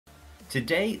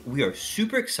Today, we are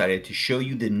super excited to show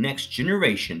you the next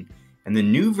generation and the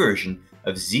new version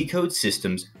of Zcode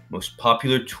System's most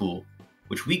popular tool,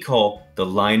 which we call the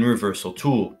Line Reversal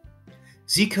tool.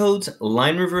 Zcode's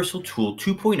Line Reversal Tool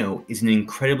 2.0 is an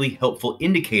incredibly helpful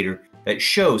indicator that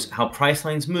shows how price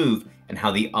lines move and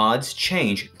how the odds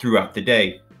change throughout the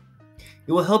day.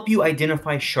 It will help you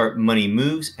identify sharp money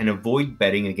moves and avoid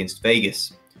betting against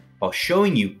Vegas, while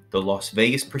showing you the Las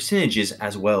Vegas percentages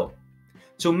as well.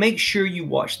 So make sure you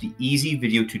watch the easy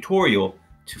video tutorial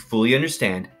to fully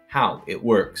understand how it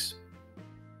works.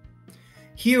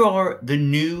 Here are the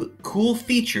new cool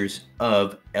features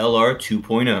of LR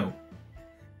 2.0.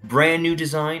 Brand new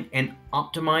design and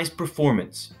optimized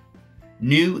performance.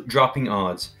 New dropping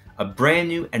odds, a brand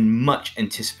new and much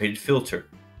anticipated filter.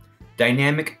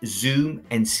 Dynamic zoom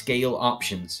and scale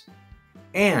options.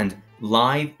 And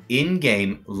live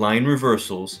in-game line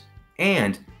reversals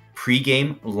and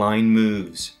pre-game line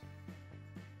moves.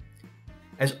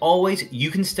 As always, you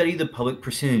can study the public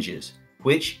percentages,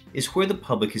 which is where the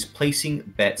public is placing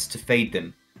bets to fade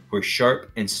them, where sharp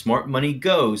and smart money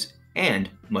goes, and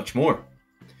much more.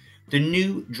 The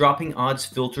new dropping odds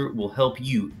filter will help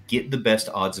you get the best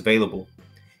odds available.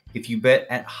 If you bet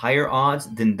at higher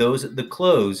odds than those at the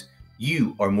close,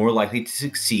 you are more likely to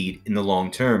succeed in the long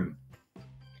term.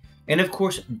 And of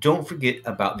course, don't forget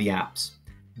about the apps.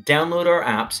 Download our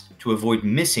apps to avoid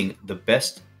missing the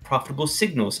best profitable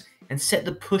signals and set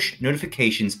the push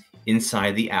notifications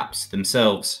inside the apps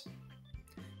themselves.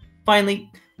 Finally,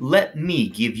 let me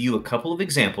give you a couple of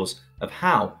examples of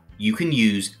how you can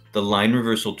use the Line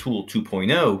Reversal Tool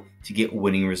 2.0 to get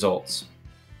winning results.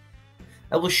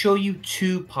 I will show you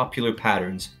two popular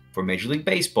patterns for Major League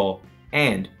Baseball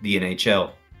and the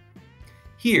NHL.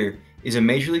 Here is a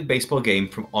Major League Baseball game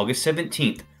from August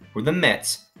 17th where the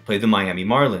Mets play the Miami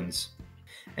Marlins.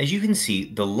 As you can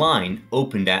see, the line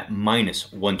opened at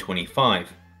 -125,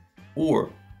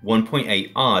 or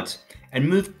 1.8 odds, and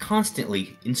moved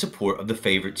constantly in support of the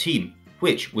favorite team,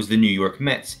 which was the New York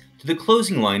Mets, to the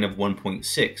closing line of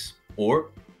 1.6, or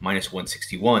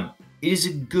 -161. It is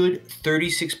a good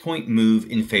 36-point move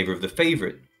in favor of the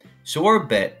favorite, so our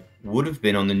bet would have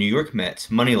been on the New York Mets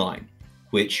money line,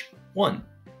 which won,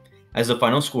 as the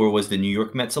final score was the New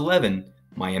York Mets 11,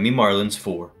 Miami Marlins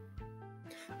 4.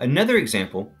 Another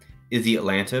example is the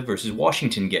Atlanta versus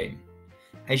Washington game.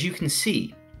 As you can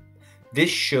see, this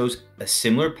shows a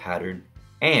similar pattern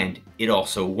and it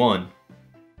also won.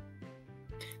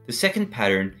 The second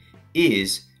pattern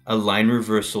is a line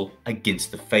reversal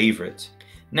against the favorite.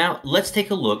 Now let's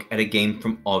take a look at a game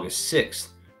from August 6th,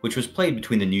 which was played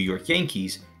between the New York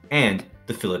Yankees and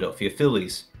the Philadelphia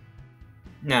Phillies.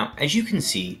 Now, as you can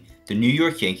see, the New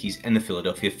York Yankees and the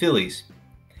Philadelphia Phillies.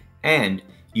 And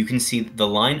you can see that the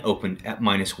line opened at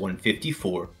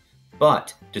 -154,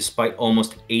 but despite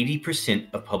almost 80%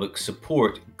 of public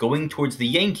support going towards the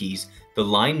Yankees, the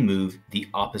line moved the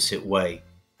opposite way,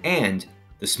 and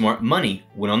the smart money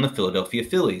went on the Philadelphia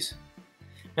Phillies.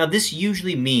 Now this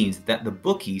usually means that the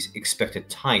bookies expect a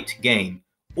tight game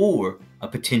or a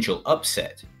potential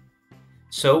upset.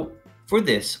 So for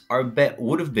this, our bet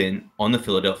would have been on the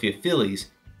Philadelphia Phillies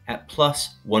at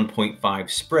plus 1.5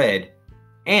 spread,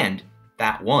 and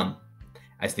that won,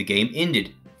 as the game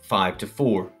ended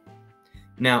 5-4.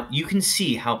 Now you can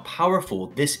see how powerful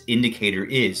this indicator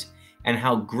is and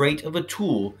how great of a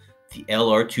tool the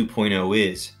LR 2.0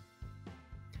 is.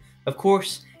 Of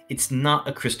course, it's not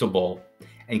a crystal ball,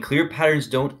 and clear patterns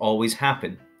don't always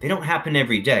happen. They don't happen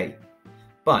every day.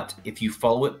 But if you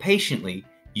follow it patiently,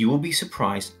 you will be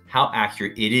surprised how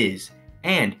accurate it is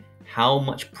and how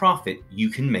much profit you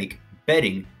can make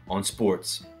betting on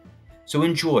sports. So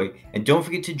enjoy, and don't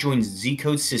forget to join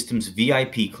Zcode System's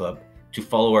VIP club to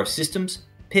follow our systems,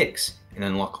 picks, and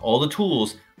unlock all the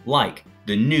tools like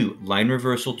the new Line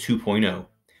Reversal 2.0.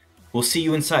 We'll see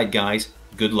you inside, guys.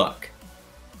 Good luck.